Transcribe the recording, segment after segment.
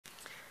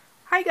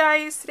Hi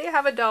guys, today I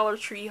have a Dollar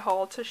Tree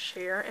haul to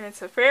share and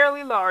it's a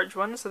fairly large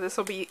one, so this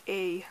will be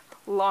a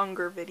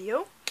longer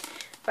video.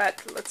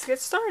 But let's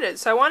get started.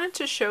 So I wanted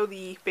to show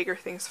the bigger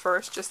things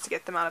first just to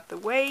get them out of the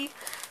way.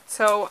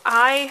 So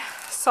I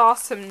saw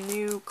some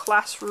new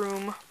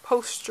classroom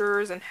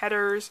posters and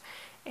headers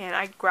and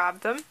I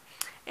grabbed them.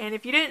 And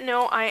if you didn't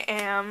know, I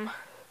am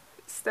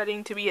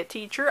studying to be a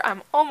teacher.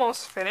 I'm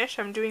almost finished.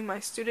 I'm doing my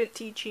student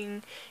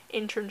teaching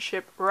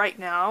internship right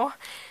now.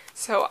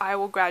 So I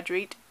will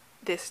graduate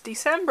this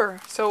December.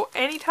 So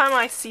anytime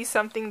I see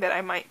something that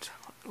I might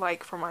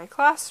like for my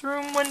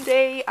classroom one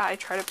day, I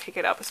try to pick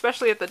it up,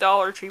 especially at the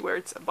Dollar Tree where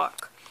it's $1.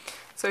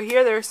 So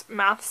here there's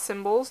math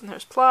symbols, and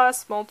there's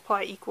plus,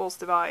 multiply, equals,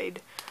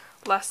 divide,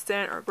 less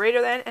than or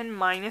greater than, and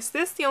minus.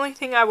 The only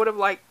thing I would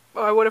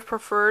have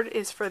preferred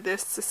is for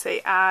this to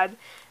say add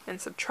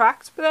and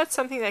subtract, but that's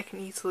something that I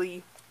can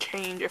easily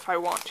change if I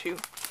want to.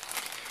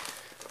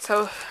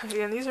 So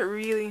again, these are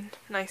really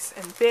nice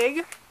and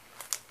big.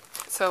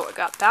 So I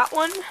got that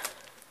one.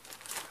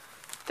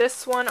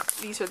 This one,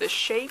 these are the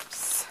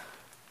shapes.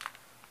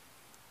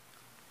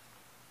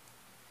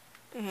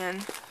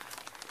 And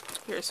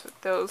here's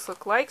what those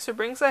look like. So it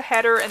brings a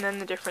header and then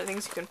the different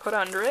things you can put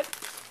under it.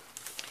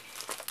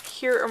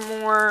 Here are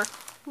more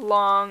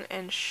long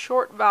and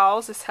short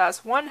vowels. This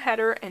has one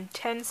header and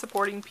 10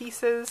 supporting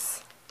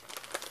pieces.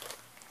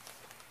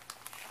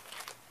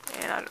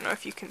 And I don't know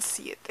if you can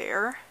see it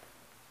there.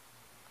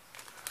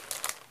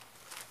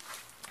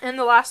 And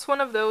the last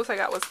one of those I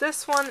got was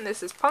this one.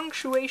 This is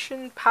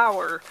punctuation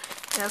power.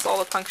 It has all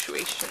the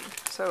punctuation.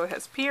 So it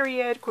has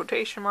period,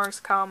 quotation marks,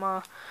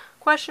 comma,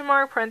 question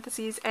mark,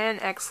 parentheses, and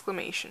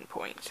exclamation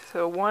point.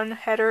 So one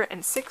header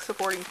and 6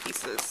 supporting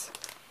pieces.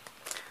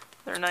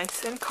 They're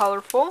nice and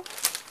colorful.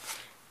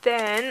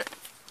 Then,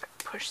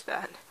 push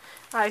that.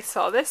 I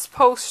saw this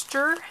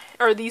poster,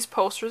 or these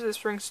posters. This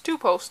brings 2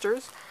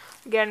 posters.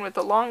 Again with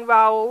the long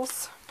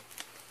vowels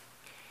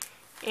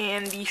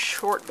and the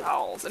short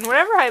vowels. And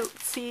whenever I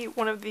see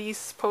one of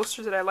these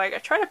posters that I like, I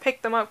try to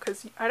pick them up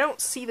because I don't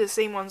see the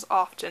same ones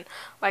often.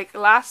 Like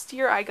last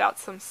year I got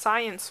some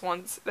science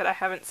ones that I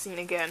haven't seen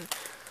again.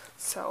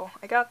 So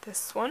I got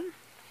this one.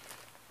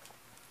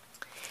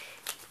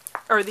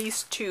 Or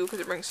these 2, because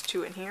it brings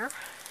 2 in here.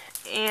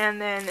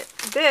 And then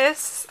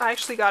this, I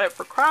actually got it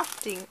for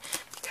crafting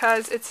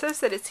because it says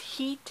that it's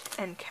heat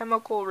and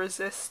chemical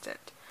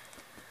resistant.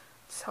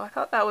 So I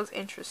thought that was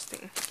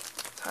interesting.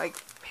 So I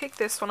picked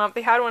this one up.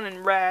 They had one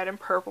in red and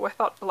purple. I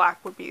thought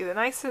black would be the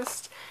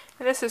nicest.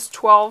 And this is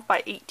 12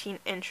 by 18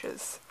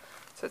 inches.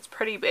 So it's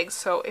pretty big.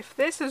 So if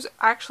this is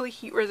actually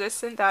heat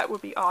resistant, that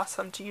would be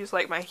awesome to use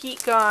like my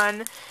heat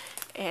gun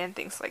and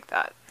things like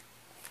that.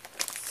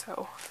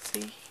 So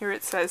see, here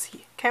it says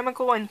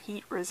chemical and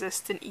heat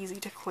resistant, easy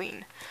to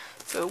clean.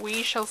 So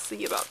we shall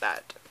see about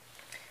that.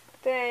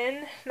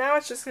 Then, now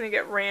it's just going to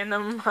get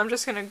random. I'm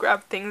just going to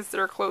grab things that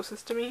are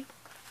closest to me.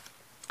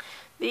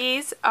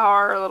 These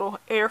are little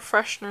air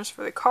fresheners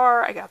for the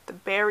car. I got the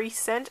berry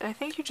scent, and I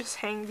think you just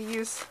hang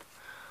these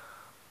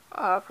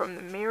from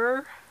the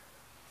mirror.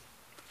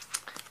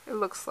 It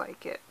looks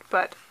like it,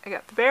 but I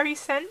got the berry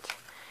scent.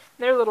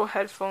 They're little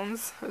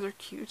headphones. Those are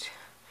cute.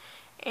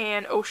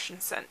 And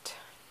ocean scent.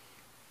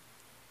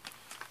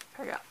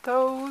 I got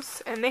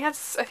those, and they had,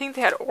 I think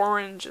they had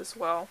orange as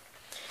well.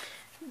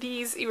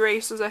 These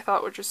erasers I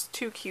thought were just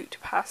too cute to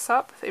pass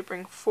up. They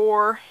bring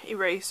 4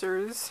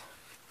 erasers.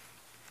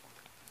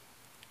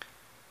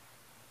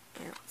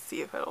 And let's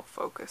see if it'll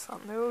focus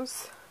on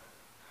those.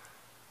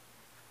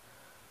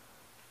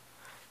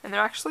 And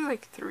they're actually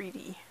like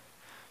 3D.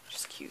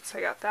 Just cute. So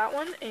I got that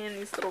one and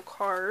these little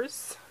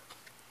cars.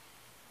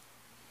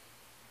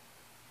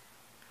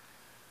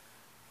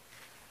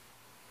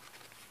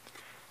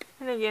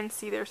 And again,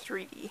 see, they're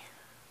 3D.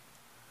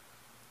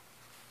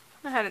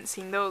 I hadn't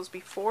seen those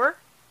before.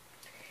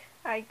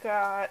 I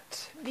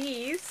got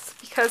these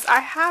because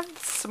I have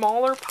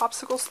smaller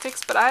popsicle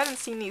sticks, but I haven't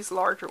seen these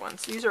larger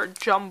ones. These are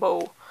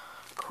jumbo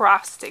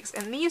craft sticks,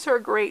 and these are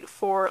great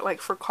for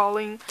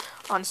calling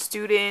on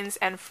students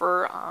and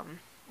for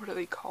what are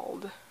they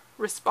called?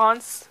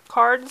 Response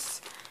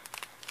cards.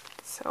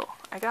 So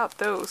I got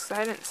those. I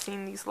hadn't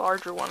seen these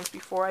larger ones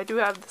before. I do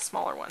have the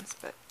smaller ones,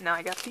 but now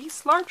I got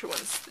these larger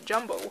ones, the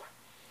jumbo.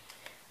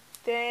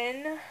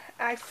 Then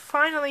I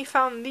finally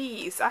found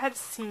these. I had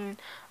seen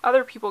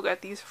other people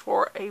get these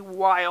for a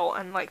while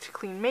and like to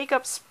clean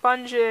makeup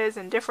sponges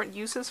and different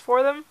uses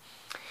for them.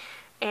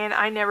 And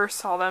I never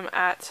saw them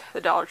at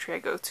the Dollar Tree I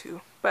go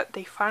to, but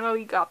they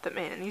finally got them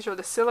in. And these are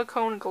the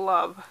silicone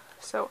glove.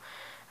 So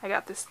I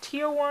got this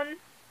teal one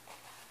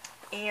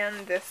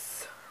and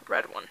this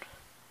red one.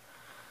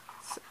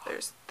 So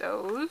there's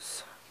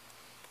those.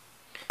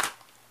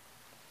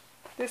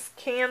 This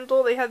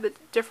candle, they had the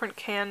different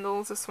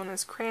candles. This one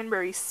is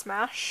Cranberry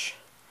Smash.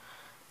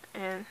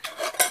 And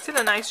it's in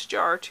a nice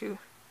jar too.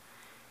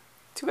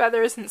 Too bad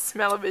there isn't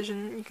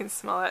smell-o-vision. You can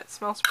smell it. It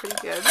smells pretty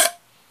good.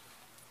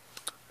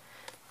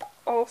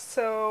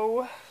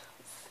 Also,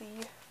 let's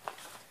see,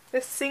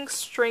 this sink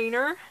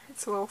strainer.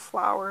 It's a little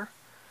flower.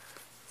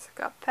 So I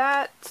got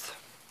that.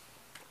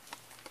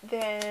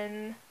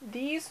 Then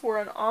these were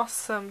an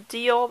awesome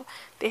deal.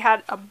 They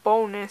had a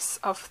bonus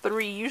of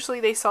 3. Usually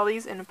they sell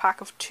these in a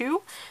pack of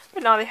 2,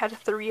 but now they had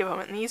 3 of them,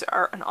 and these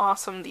are an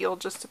awesome deal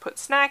just to put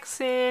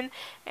snacks in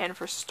and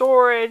for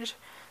storage.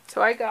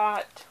 So I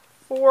got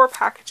 4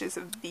 packages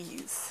of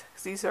these.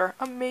 These are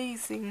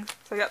amazing.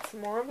 So I got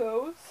some more of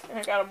those, and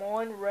I got them all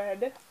in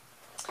red.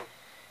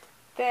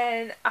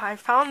 Then I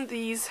found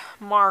these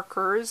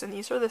markers, and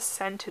these are the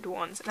scented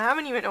ones, and I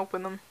haven't even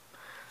opened them.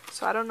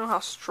 So I don't know how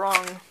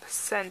strong the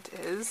scent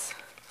is.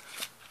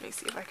 Let me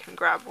see if I can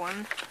grab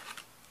one.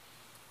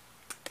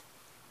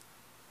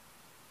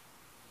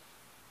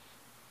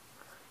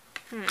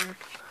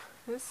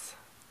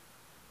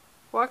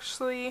 Well,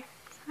 actually,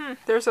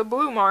 there's a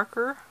blue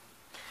marker,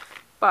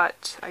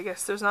 but I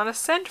guess there's not a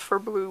scent for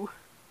blue.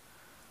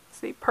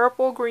 See,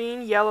 purple,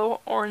 green,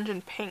 yellow, orange,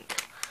 and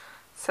pink.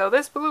 So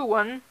this blue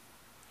one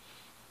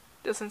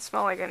doesn't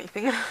smell like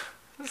anything.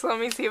 So let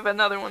me see if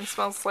another one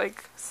smells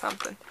like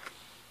something.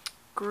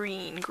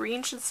 Green.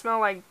 Green should smell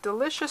like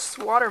delicious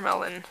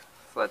watermelon.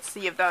 So let's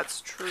see if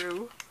that's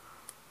true.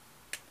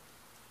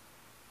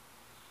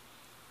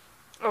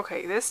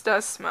 Okay, this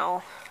does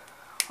smell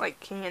like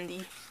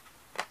candy.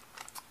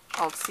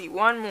 I'll see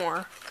one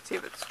more. See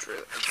if it's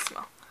true. Let's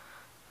smell.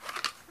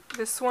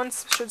 This one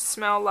should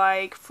smell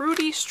like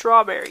fruity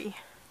strawberry.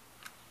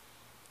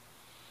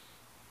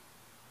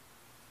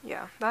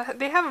 Yeah,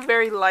 they have a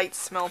very light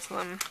smell to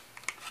them.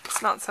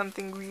 It's not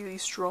something really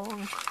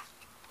strong.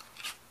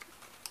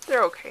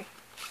 They're okay.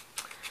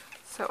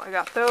 So I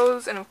got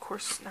those, and of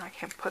course now I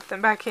can't put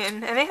them back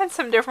in. And they had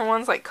some different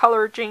ones like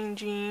color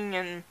changing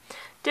and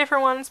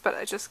different ones, but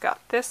I just got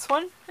this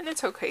one, and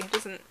it's okay. It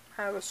doesn't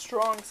have a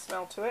strong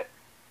smell to it.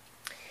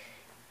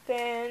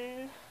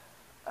 Then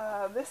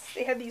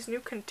they had these new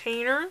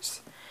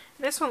containers.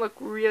 And this one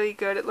looked really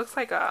good. It looks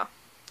like a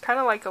kind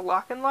of like a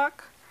Lock and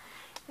Lock,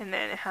 and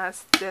then it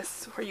has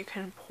this where you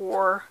can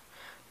pour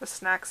the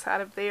snacks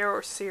out of there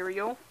or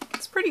cereal.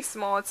 It's pretty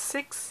small. It's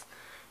 6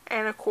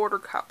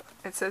 1/4 cup.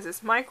 It says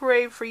it's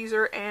microwave,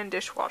 freezer, and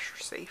dishwasher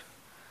safe.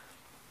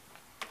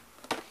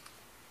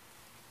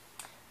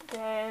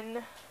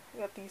 Then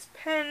we got these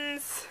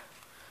pens.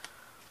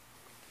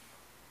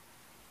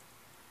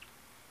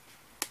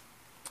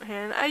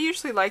 And I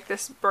usually like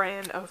this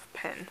brand of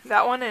pen.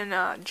 That one in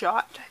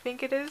Jot, I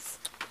think it is.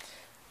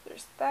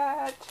 There's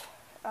that.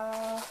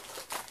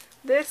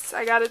 This,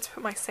 I got it to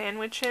put my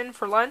sandwich in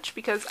for lunch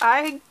because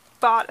I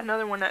bought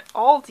another one at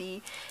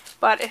Aldi,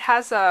 but it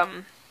has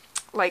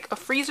like a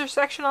freezer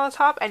section on the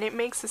top, and it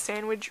makes the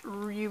sandwich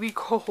really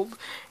cold,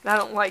 and I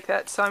don't like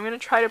that. So I'm going to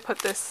try to put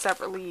this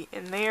separately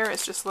in there.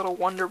 It's just a little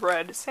Wonder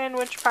Bread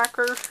sandwich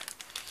packer.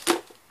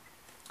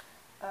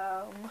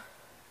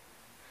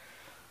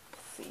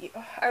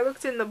 I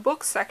looked in the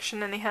book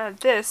section and they had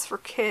this for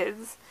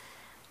kids,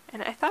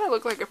 and I thought it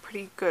looked like a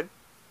pretty good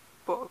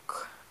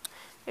book.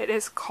 It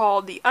is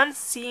called The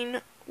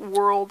Unseen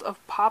World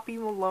of Poppy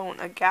Malone,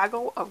 A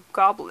Gaggle of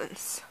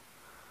Goblins.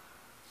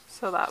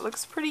 So that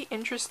looks pretty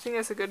interesting.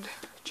 It's a good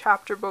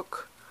chapter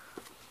book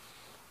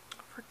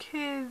for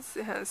kids.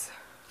 It has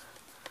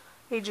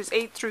ages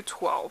 8 through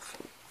 12.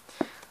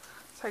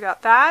 So I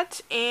got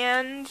that,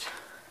 and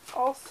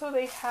also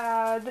they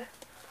had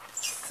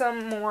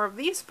some more of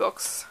these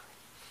books.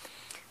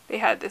 They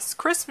had this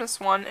Christmas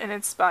one, and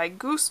it's by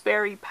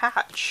Gooseberry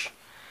Patch,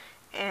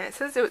 and it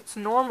says it's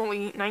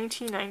normally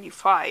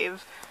 $19.95.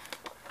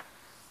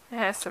 It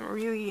has some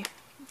really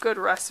good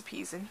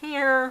recipes in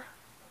here,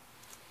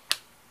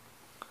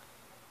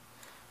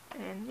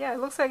 and yeah, it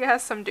looks like it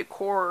has some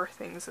decor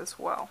things as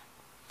well,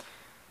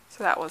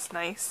 so that was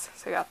nice.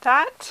 So I got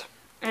that,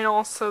 and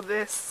also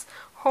this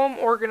Home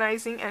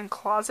Organizing and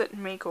Closet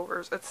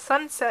Makeovers, a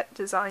Sunset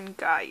Design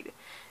Guide.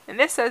 And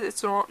this says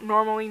it's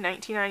normally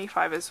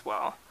 $19.95 as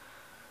well.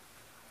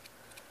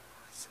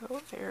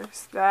 So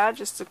there's that.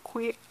 Just a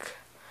quick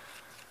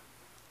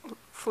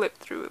flip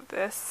through of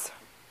this.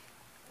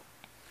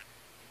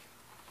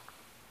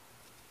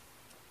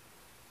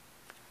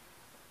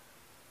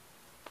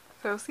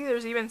 So see,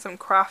 there's even some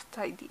craft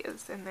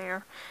ideas in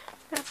there.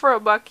 And for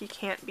 $1 you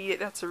can't beat it.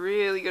 That's a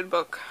really good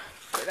book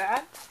for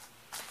that.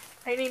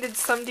 I needed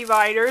some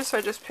dividers, so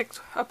I just picked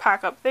a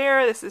pack up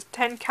there. This is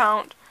 10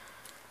 count.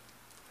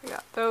 I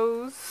got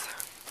those.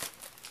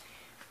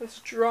 This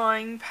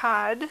drawing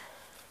pad.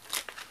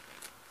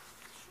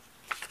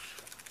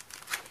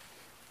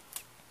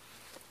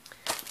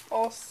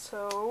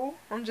 Also,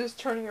 I'm just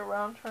turning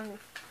around trying to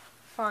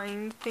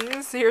find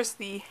things. Here's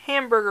the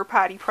hamburger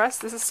patty press.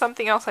 This is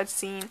something else I'd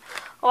seen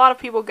a lot of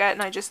people get,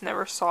 and I just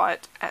never saw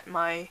it at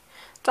my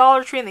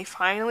Dollar Tree, and they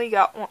finally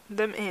got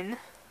them in.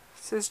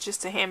 This is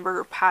just a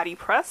hamburger patty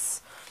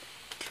press.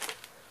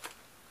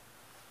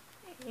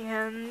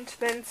 And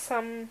then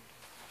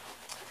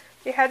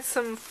they had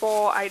some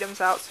fall items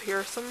out, so here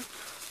are some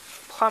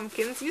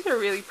pumpkins. These are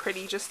really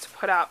pretty just to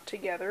put out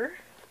together.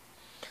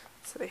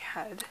 So they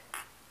had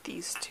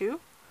these two.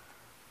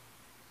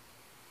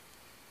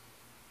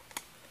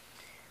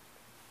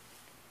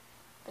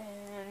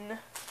 Then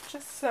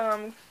just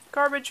some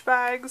garbage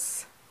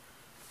bags.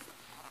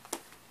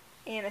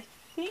 And I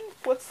think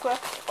what's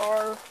left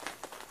are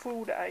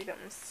food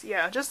items.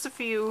 Yeah, just a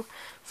few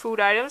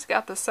food items.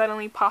 Got the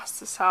Suddenly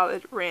pasta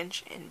salad,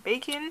 ranch, and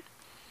bacon.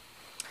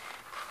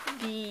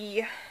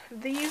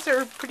 These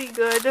are pretty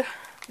good.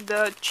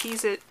 The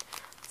Cheez-It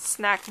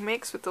snack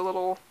mix with the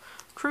little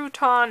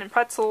crouton and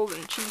pretzels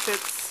and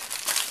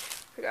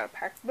Cheez-Its. I gotta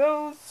pack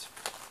those.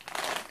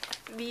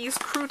 These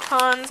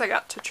croutons, I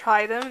got to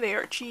try them. They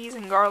are cheese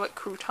and garlic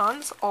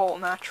croutons, all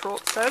natural,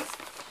 it says.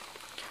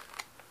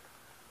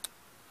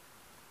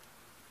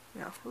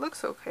 Yeah, it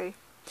looks okay.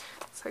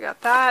 So I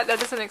got that. That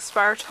doesn't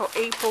expire till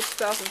April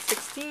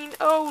 2016.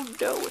 Oh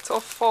no, it's all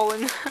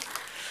fallen.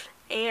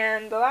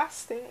 And the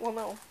last thing, well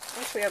no,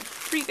 actually I have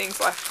 3 things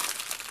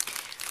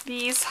left.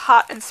 These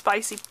hot and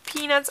spicy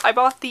peanuts. I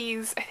bought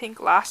these I think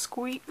last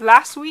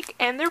week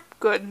and they're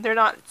good. They're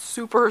not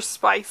super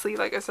spicy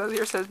like it says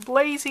here. It says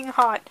blazing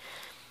hot.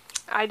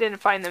 I didn't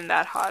find them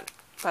that hot,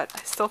 but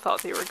I still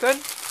thought they were good.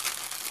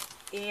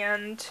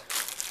 And let's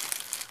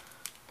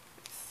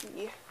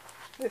see,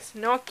 this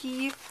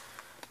gnocchi.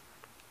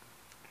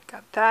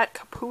 Got that,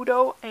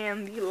 Caputo,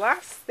 and the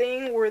last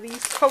thing were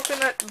these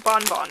coconut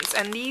bonbons,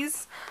 and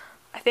these,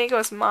 I think it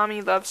was Mommy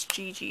Loves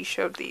Gigi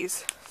showed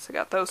these, so I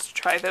got those to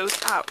try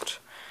those out,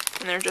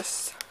 and they're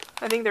just,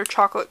 I think they're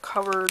chocolate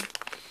covered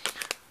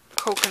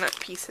coconut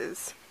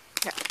pieces.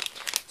 Yeah,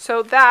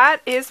 so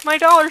that is my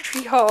Dollar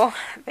Tree haul.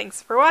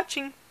 Thanks for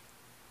watching.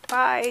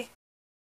 Bye.